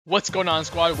What's going on,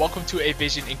 squad? Welcome to A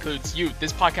Vision Includes You.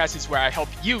 This podcast is where I help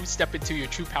you step into your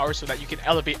true power so that you can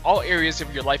elevate all areas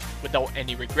of your life without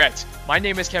any regrets. My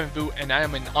name is Kevin Vu, and I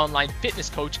am an online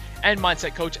fitness coach and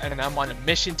mindset coach, and I'm on a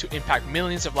mission to impact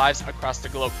millions of lives across the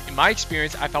globe. In my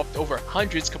experience, I've helped over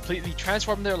hundreds completely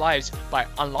transform their lives by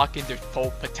unlocking their full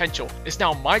potential. It's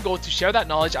now my goal to share that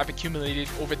knowledge I've accumulated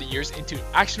over the years into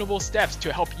actionable steps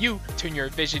to help you turn your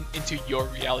vision into your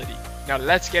reality. Now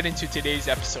let's get into today's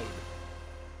episode.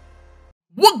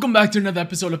 Welcome back to another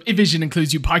episode of A Vision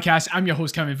Includes You podcast. I'm your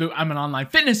host, Kevin Vu. I'm an online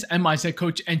fitness and mindset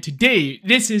coach. And today,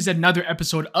 this is another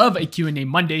episode of a Q&A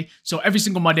Monday. So every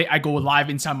single Monday, I go live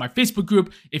inside my Facebook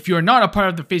group. If you're not a part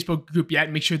of the Facebook group yet,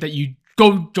 make sure that you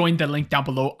go join the link down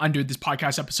below under this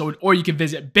podcast episode, or you can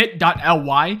visit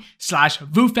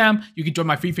bit.ly/VuFam. You can join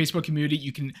my free Facebook community.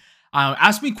 You can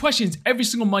ask me questions every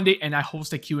single Monday, and I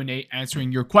host a Q&A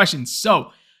answering your questions.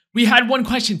 So we had one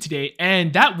question today,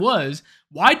 and that was,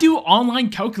 why do online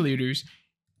calculators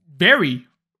vary?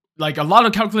 Like a lot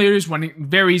of calculators, when it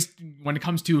varies when it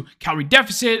comes to calorie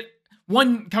deficit,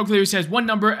 one calculator says one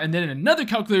number and then another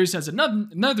calculator says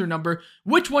another number.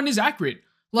 Which one is accurate?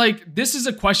 Like, this is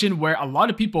a question where a lot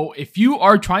of people, if you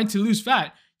are trying to lose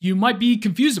fat, you might be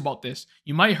confused about this.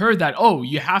 You might heard that, oh,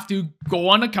 you have to go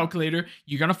on a calculator,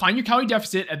 you're going to find your calorie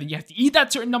deficit, and then you have to eat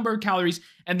that certain number of calories,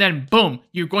 and then boom,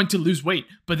 you're going to lose weight.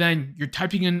 But then you're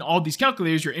typing in all these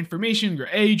calculators, your information, your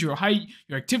age, your height,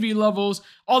 your activity levels,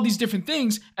 all these different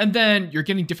things, and then you're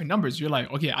getting different numbers. You're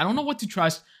like, okay, I don't know what to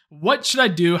trust. What should I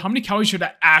do? How many calories should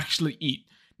I actually eat?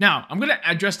 Now, I'm going to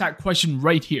address that question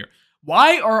right here.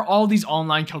 Why are all these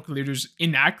online calculators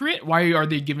inaccurate? Why are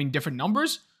they giving different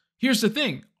numbers? Here's the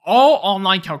thing. All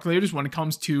online calculators, when it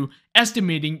comes to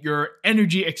estimating your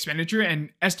energy expenditure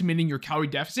and estimating your calorie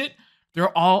deficit,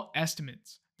 they're all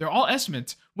estimates. They're all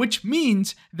estimates, which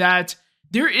means that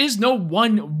there is no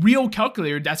one real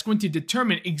calculator that's going to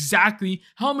determine exactly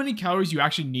how many calories you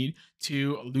actually need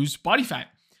to lose body fat.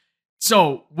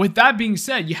 So with that being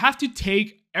said, you have to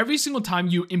take every single time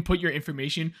you input your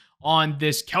information on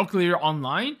this calculator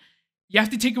online, you have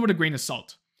to take it with a grain of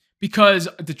salt. Because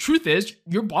the truth is,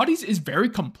 your body is very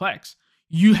complex.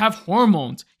 You have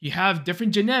hormones, you have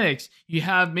different genetics, you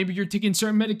have, maybe you're taking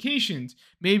certain medications,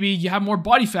 maybe you have more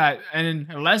body fat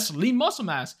and less lean muscle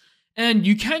mass. And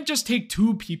you can't just take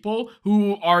two people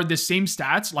who are the same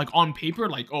stats, like on paper,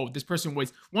 like, oh, this person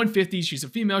weighs 150, she's a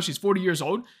female, she's 40 years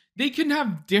old. They can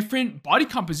have different body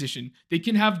composition. They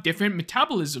can have different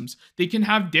metabolisms. They can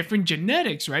have different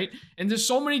genetics, right? And there's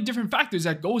so many different factors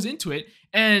that goes into it.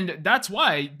 And that's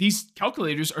why these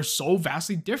calculators are so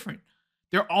vastly different.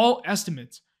 They're all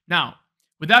estimates. Now,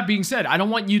 with that being said, I don't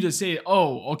want you to say,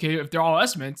 oh, okay, if they're all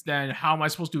estimates, then how am I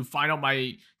supposed to find out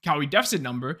my calorie deficit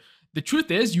number? The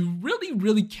truth is, you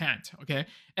really can't, okay?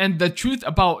 And the truth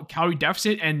about calorie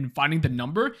deficit and finding the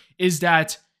number is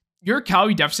that your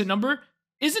calorie deficit number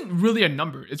isn't really a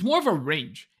number. It's more of a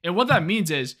range. And what that means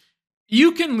is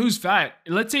you can lose fat.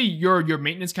 Let's say your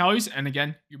maintenance calories, and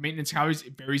again, your maintenance calories,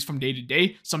 it varies from day to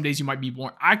day. Some days you might be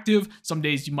more active. Some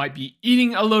days you might be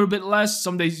eating a little bit less.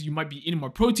 Some days you might be eating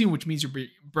more protein, which means you're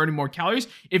burning more calories.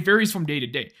 It varies from day to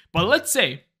day. But let's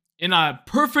say in a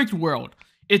perfect world,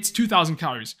 it's 2,000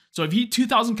 calories. So if you eat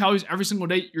 2,000 calories every single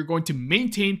day, you're going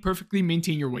to perfectly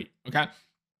maintain your weight, okay?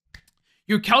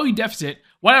 Your calorie deficit,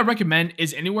 what I recommend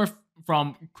is anywhere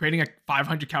from creating a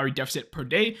 500 calorie deficit per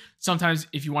day. Sometimes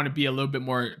if you want to be a little bit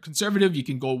more conservative, you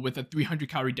can go with a 300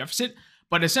 calorie deficit.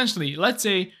 But essentially, let's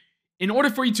say in order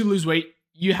for you to lose weight,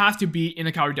 you have to be in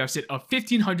a calorie deficit of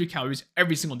 1,500 calories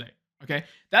every single day, okay?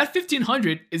 That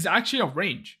 1,500 is actually a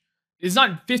range. It's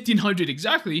not 1,500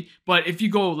 exactly, but if you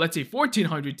go, let's say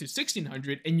 1,400 to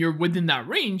 1,600 and you're within that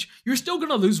range, you're still going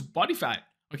to lose body fat,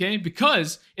 okay?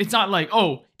 Because it's not like,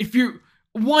 oh, if you're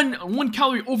one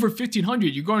calorie over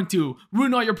 1,500, you're going to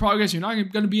ruin all your progress. You're not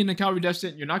going to be in a calorie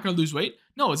deficit. You're not going to lose weight.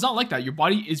 No, it's not like that. Your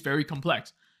body is very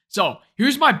complex. So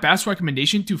here's my best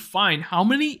recommendation to find how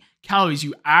many calories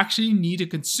you actually need to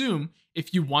consume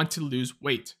if you want to lose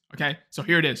weight. Okay, so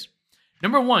here it is.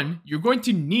 Number one, you're going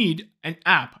to need an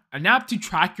app to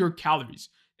track your calories,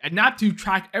 an app to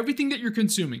track everything that you're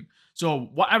consuming. So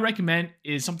what I recommend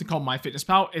is something called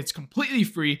MyFitnessPal. It's completely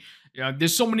free.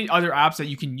 There's so many other apps that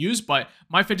you can use, but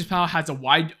MyFitnessPal has a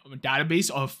wide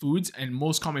database of foods and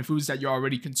most common foods that you're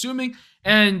already consuming.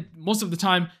 And most of the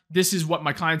time, this is what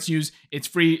my clients use. It's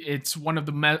free. It's one of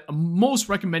the most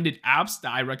recommended apps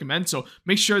that I recommend. So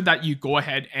make sure that you go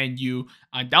ahead and you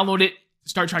download it,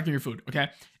 start tracking your food, okay?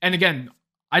 And again,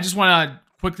 I just want to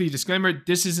quickly disclaimer,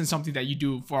 this isn't something that you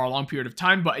do for a long period of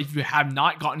time, but if you have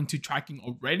not gotten into tracking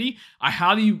already, I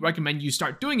highly recommend you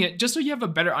start doing it just so you have a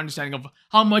better understanding of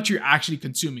how much you're actually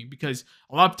consuming, because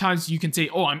a lot of times you can say,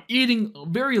 oh, I'm eating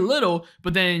very little,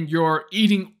 but then you're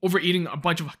overeating a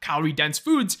bunch of calorie dense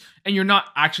foods and you're not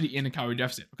actually in a calorie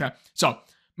deficit. Okay, so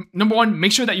number one,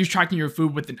 make sure that you're tracking your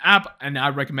food with an app, and I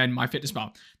recommend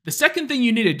MyFitnessPal. The second thing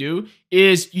you need to do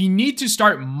is you need to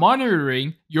start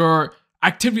monitoring your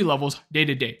activity levels day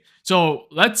to day. So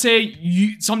let's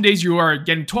say some days you are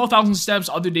getting 12,000 steps,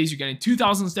 other days you're getting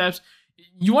 2,000 steps.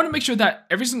 You want to make sure that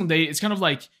every single day it's kind of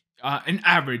like an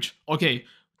average. Okay,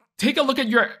 take a look at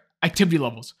your activity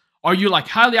levels. Are you like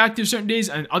highly active certain days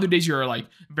and other days you're like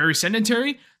very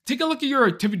sedentary? Take a look at your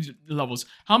activity levels.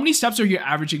 How many steps are you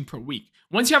averaging per week?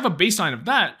 Once you have a baseline of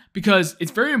that, because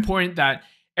it's very important that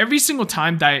every single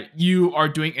time that you are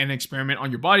doing an experiment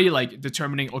on your body, like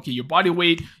determining, okay, your body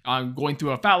weight, going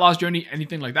through a fat loss journey,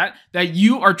 anything like that, that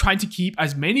you are trying to keep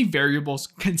as many variables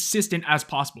consistent as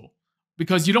possible.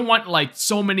 Because you don't want like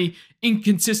so many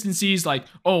inconsistencies, like,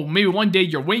 oh, maybe one day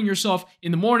you're weighing yourself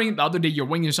in the morning, the other day you're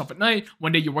weighing yourself at night,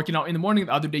 one day you're working out in the morning,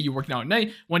 the other day you're working out at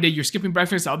night, one day you're skipping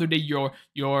breakfast, the other day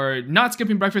you're not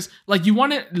skipping breakfast. Like, you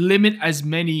want to limit as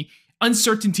many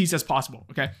uncertainties as possible,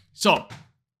 okay? So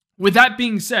with that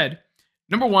being said,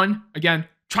 number one, again,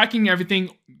 tracking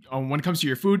everything when it comes to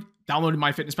your food, downloading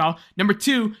MyFitnessPal. Number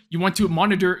two, you want to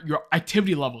monitor your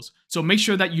activity levels. So make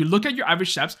sure that you look at your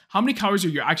average steps. How many calories are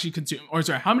you actually consuming? Or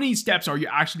sorry, how many steps are you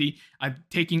actually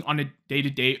taking on a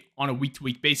day-to-day, on a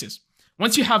week-to-week basis?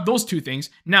 Once you have those two things,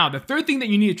 now the third thing that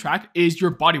you need to track is your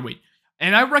body weight.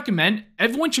 And I recommend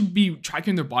everyone should be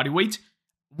tracking their body weight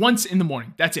once in the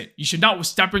morning. That's it. You should not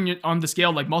step on the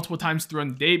scale like multiple times throughout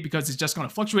the day, because it's just going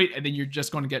to fluctuate and then you're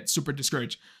just going to get super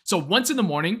discouraged. So once in the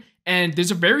morning, and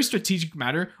there's a very strategic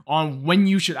matter on when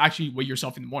you should actually weigh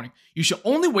yourself in the morning. You should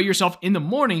only weigh yourself in the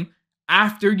morning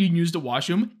after you use the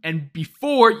washroom and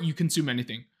before you consume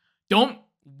anything. Don't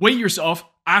weigh yourself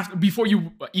before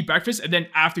you eat breakfast and then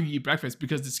after you eat breakfast,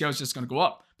 because the scale is just going to go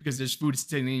up because there's food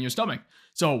sitting in your stomach.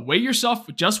 So weigh yourself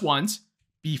just once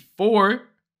before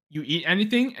you eat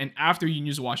anything and after you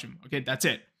use the washroom. Okay, that's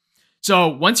it. So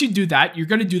once you do that, you're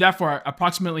going to do that for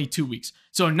approximately 2 weeks.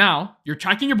 So now you're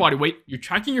tracking your body weight, you're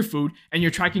tracking your food, and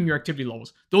you're tracking your activity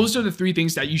levels. Those are the three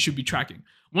things that you should be tracking.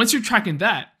 Once you're tracking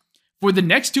that, for the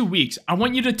next 2 weeks, I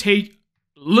want you to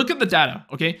look at the data,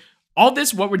 okay? All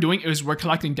this, what we're doing is we're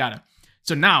collecting data.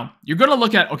 So now you're going to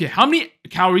look at, okay, how many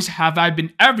calories have I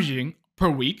been averaging per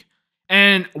week?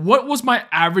 And what was my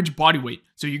average body weight?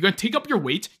 So you're going to take up your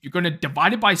weight, you're going to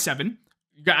divide it by 7,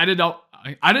 you're going to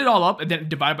add it all up and then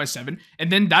divide by 7,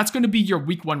 and then that's going to be your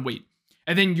week 1 weight.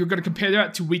 And then you're going to compare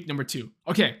that to week number 2.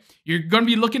 Okay, you're going to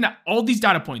be looking at all these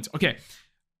data points. Okay,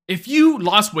 if you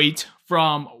lost weight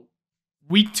from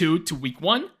week 2 to week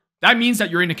 1, that means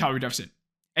that you're in a calorie deficit.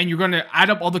 And you're going to add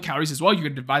up all the calories as well. You're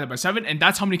going to divide it by 7, and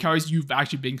that's how many calories you've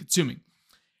actually been consuming.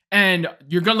 And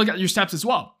you're going to look at your steps as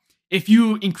well. If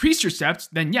you increase your steps,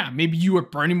 then yeah, maybe you are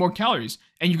burning more calories,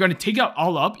 and you're going to take out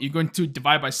all up. You're going to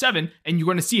divide by 7, and you're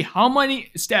going to see how many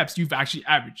steps you've actually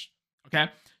averaged. Okay.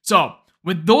 So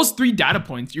with those 3 data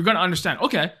points, you're going to understand,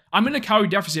 okay, I'm in a calorie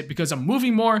deficit because I'm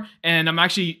moving more and I'm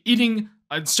actually eating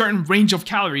a certain range of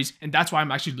calories, and that's why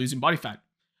I'm actually losing body fat.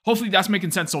 Hopefully that's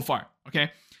making sense so far.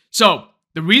 Okay. So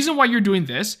the reason why you're doing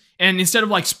this, and instead of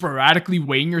like sporadically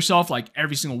weighing yourself like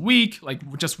every single week, like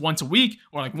just once a week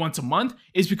or like once a month,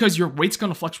 is because your weight's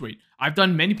going to fluctuate. I've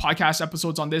done many podcast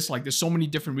episodes on this. Like, there's so many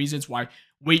different reasons why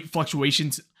weight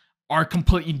fluctuations are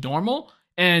completely normal,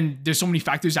 and there's so many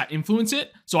factors that influence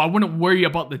it. So I wouldn't worry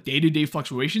about the day-to-day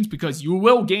fluctuations, because you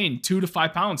will gain 2 to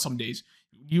 5 pounds some days.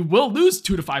 You will lose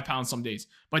 2 to 5 pounds some days,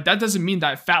 but that doesn't mean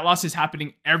that fat loss is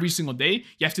happening every single day.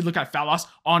 You have to look at fat loss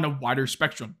on a wider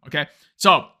spectrum. Okay.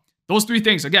 So those 3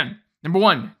 things, again, number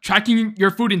 1, tracking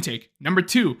your food intake. Number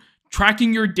 2,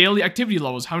 tracking your daily activity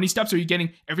levels. How many steps are you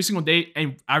getting every single day,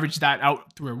 and average that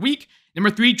out through a week. Number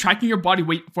 3, tracking your body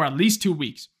weight for at least 2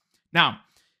 weeks. Now,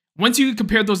 once you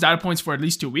compare those data points for at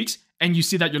least 2 weeks and you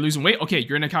see that you're losing weight, okay,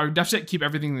 you're in a calorie deficit, keep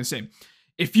everything the same.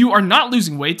 If you are not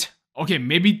losing weight, okay,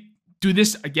 maybe do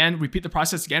this again, repeat the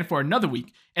process again for another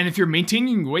week. And if you're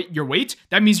maintaining your weight,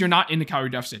 that means you're not in a calorie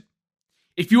deficit.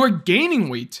 If you are gaining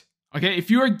weight, okay,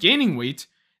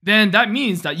 then that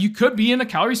means that you could be in a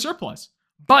calorie surplus,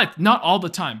 but not all the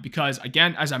time. Because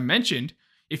again, as I mentioned,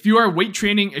 if you are weight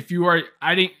training, if you are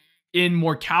adding in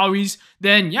more calories,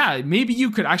 then yeah, maybe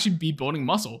you could actually be building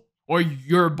muscle, or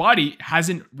your body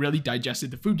hasn't really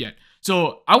digested the food yet.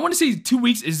 So I want to say 2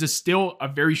 weeks is still a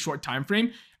very short time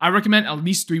frame. I recommend at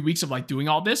least 3 weeks of like doing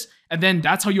all this, and then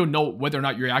that's how you'll know whether or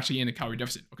not you're actually in a calorie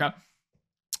deficit. Okay.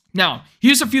 Now,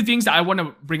 here's a few things that I want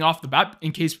to bring off the bat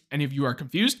in case any of you are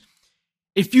confused.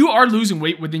 If you are losing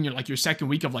weight within your second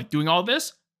week of doing all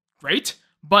this, great.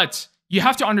 But you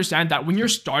have to understand that when you're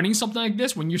starting something like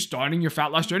this, when you're starting your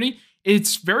fat loss journey,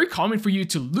 it's very common for you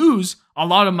to lose a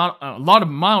lot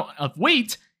amount of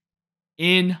weight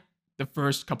in the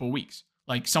first couple of weeks.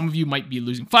 Like some of you might be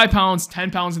losing 5 pounds,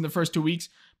 10 pounds in the first 2 weeks.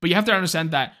 But you have to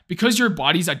understand that because your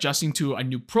body's adjusting to a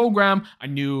new program, a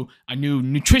new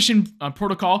nutrition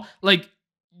protocol,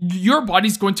 your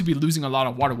body's going to be losing a lot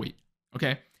of water weight.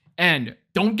 Okay. And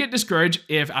don't get discouraged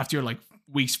if after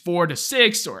weeks 4 to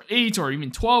 6 or 8 or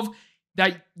even 12,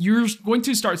 that you're going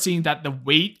to start seeing that the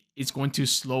weight is going to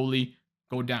slowly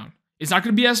go down. It's not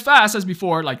going to be as fast as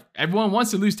before. Everyone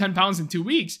wants to lose 10 pounds in 2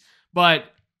 weeks. But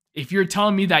if you're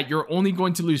telling me that you're only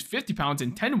going to lose 50 pounds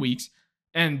in 10 weeks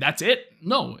and that's it,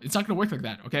 no, it's not going to work like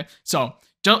that. Okay. So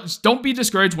just don't be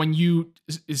discouraged when you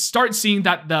start seeing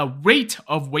that the rate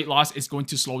of weight loss is going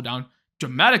to slow down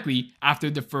dramatically after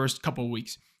the first couple of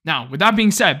weeks. Now, with that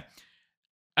being said,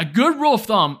 a good rule of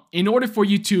thumb in order for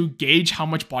you to gauge how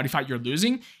much body fat you're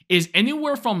losing is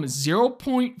anywhere from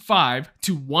 0.5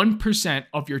 to 1%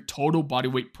 of your total body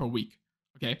weight per week.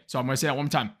 Okay, so I'm going to say that one more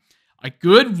time. A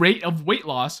good rate of weight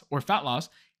loss or fat loss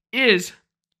is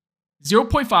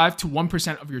 0.5 to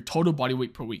 1% of your total body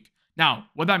weight per week. Now,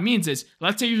 what that means is,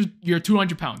 let's say you're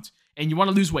 200 pounds and you want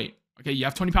to lose weight. Okay, you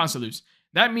have 20 pounds to lose.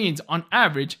 That means on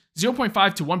average,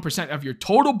 0.5 to 1% of your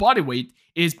total body weight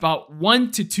is about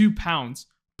 1 to 2 pounds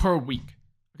per week.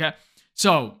 Okay,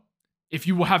 so if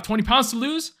you will have 20 pounds to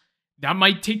lose, that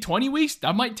might take 20 weeks,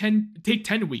 that might take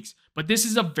 10 weeks, but this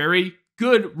is a very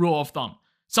good rule of thumb.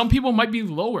 Some people might be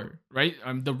lower, right?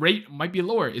 The rate might be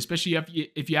lower, especially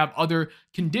if you have other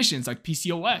conditions like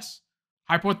PCOS,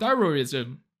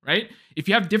 hypothyroidism, right? If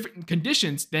you have different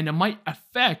conditions, then it might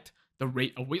affect the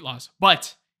rate of weight loss,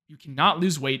 but you cannot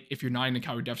lose weight if you're not in a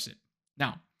calorie deficit.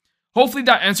 Now, hopefully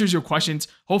that answers your questions.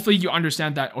 Hopefully you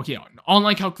understand that, okay,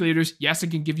 online calculators, yes,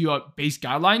 it can give you a base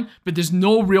guideline, but there's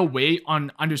no real way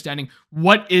on understanding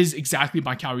what is exactly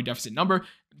my calorie deficit number.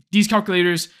 These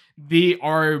calculators, they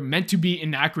are meant to be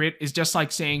inaccurate. It's just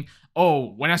like saying,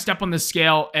 oh, when I step on the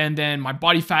scale and then my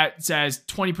body fat says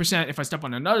 20%, if I step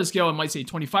on another scale, it might say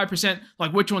 25%.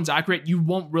 Which one's accurate? You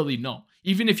won't really know.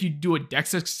 Even if you do a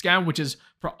DEXA scan, which is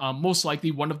most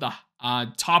likely one of the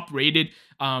top rated,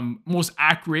 most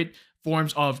accurate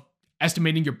forms of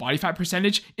estimating your body fat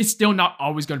percentage, it's still not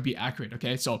always going to be accurate.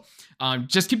 Okay, so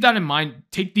just keep that in mind.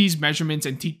 Take these measurements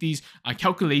and take these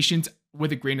calculations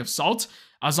with a grain of salt.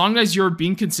 As long as you're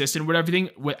being consistent with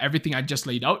everything I just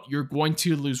laid out, you're going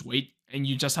to lose weight, and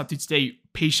you just have to stay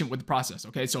patient with the process.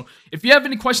 Okay, so if you have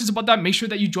any questions about that, make sure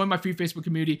that you join my free Facebook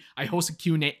community. I host a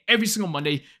Q&A every single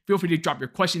Monday. Feel free to drop your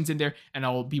questions in there, and I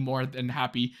will be more than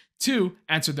happy to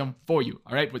answer them for you.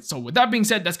 All right, so with that being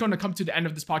said, that's going to come to the end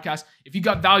of this podcast. If you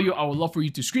got value, I would love for you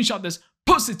to screenshot this,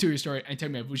 post it to your story, and tag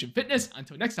me at Vusion Fitness.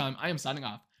 Until next time, I am signing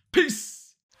off. Peace.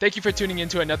 Thank you for tuning in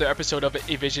to another episode of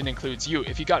A Vision Includes You.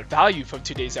 If you got value from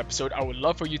today's episode, I would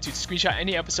love for you to screenshot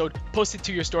any episode, post it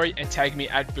to your story, and tag me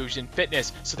at Vusion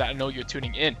Fitness so that I know you're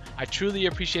tuning in. I truly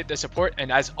appreciate the support,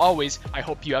 and as always, I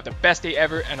hope you have the best day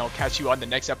ever, and I'll catch you on the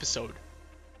next episode.